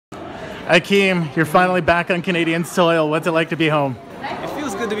Akeem, you're finally back on Canadian soil. What's it like to be home? It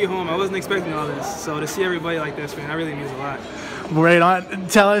feels good to be home. I wasn't expecting all this, so to see everybody like this, man, that really means a lot. Right on.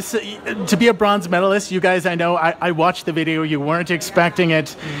 Tell us, to be a bronze medalist, you guys, I know, I watched the video, you weren't expecting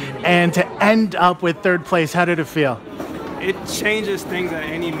it, and to end up with third place, how did it feel? It changes things at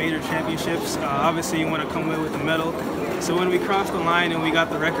any major championships. Obviously, you want to come away with the medal. So when we crossed the line and we got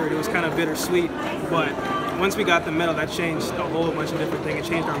the record, it was kind of bittersweet, but once we got the medal, that changed a whole bunch of different things. It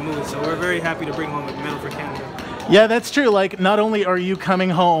changed our mood, so we're very happy to bring home the medal for Canada. Yeah, that's true. Like, not only are you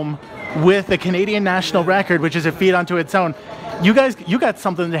coming home with the Canadian national record, which is a feat unto its own, you got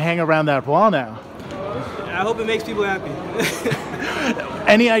something to hang around that wall now. I hope it makes people happy.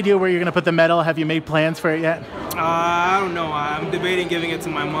 Any idea where you're going to put the medal? Have you made plans for it yet? I don't know. I'm debating giving it to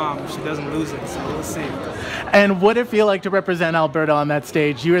my mom if she doesn't lose it, so we'll see. And what did it feel like to represent Alberta on that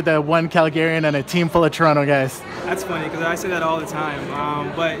stage? You were the one Calgarian and a team full of Toronto guys. That's funny because I say that all the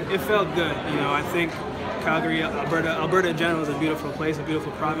time, but it felt good. You know, I think Calgary, Alberta in general is a beautiful place, a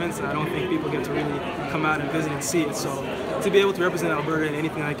beautiful province, and I don't think people get to really come out and visit and see it. So to be able to represent Alberta in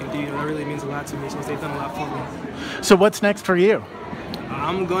anything I can do, that really means a lot to me, since they've done a lot for me. So what's next for you?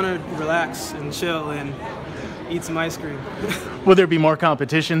 I'm gonna relax and chill and eat some ice cream. Will there be more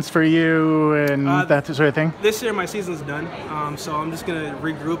competitions for you and that sort of thing? This year my season's done, so I'm just gonna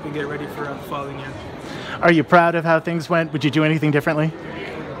regroup and get ready for the following year. Are you proud of how things went? Would you do anything differently?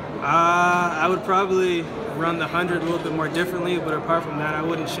 I would probably run the 100 a little bit more differently, but apart from that, I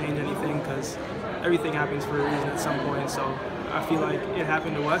wouldn't change anything because everything happens for a reason at some point. So I feel like it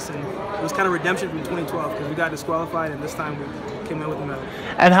happened to us, and it was kind of redemption from 2012 because we got disqualified, and this time we came in with the medal.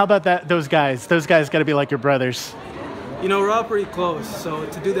 And how about that? Those guys got to be like your brothers. You know, we're all pretty close, so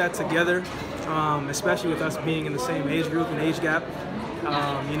to do that together, especially with us being in the same age group and age gap,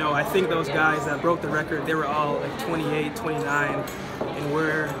 you know, I think those guys that broke the record, they were all like 28, 29, and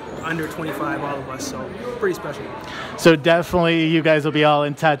we're under 25, all of us, so pretty special. So definitely you guys will be all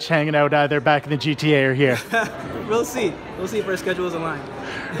in touch, hanging out either back in the GTA or here. We'll see. We'll see if our schedules align.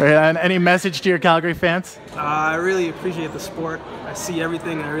 Right, and any message to your Calgary fans? I really appreciate the sport. I see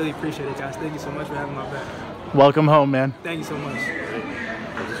everything, and I really appreciate it, guys. Thank you so much for having my back. Welcome home, man. Thank you so much.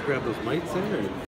 I'll just grab those mics there.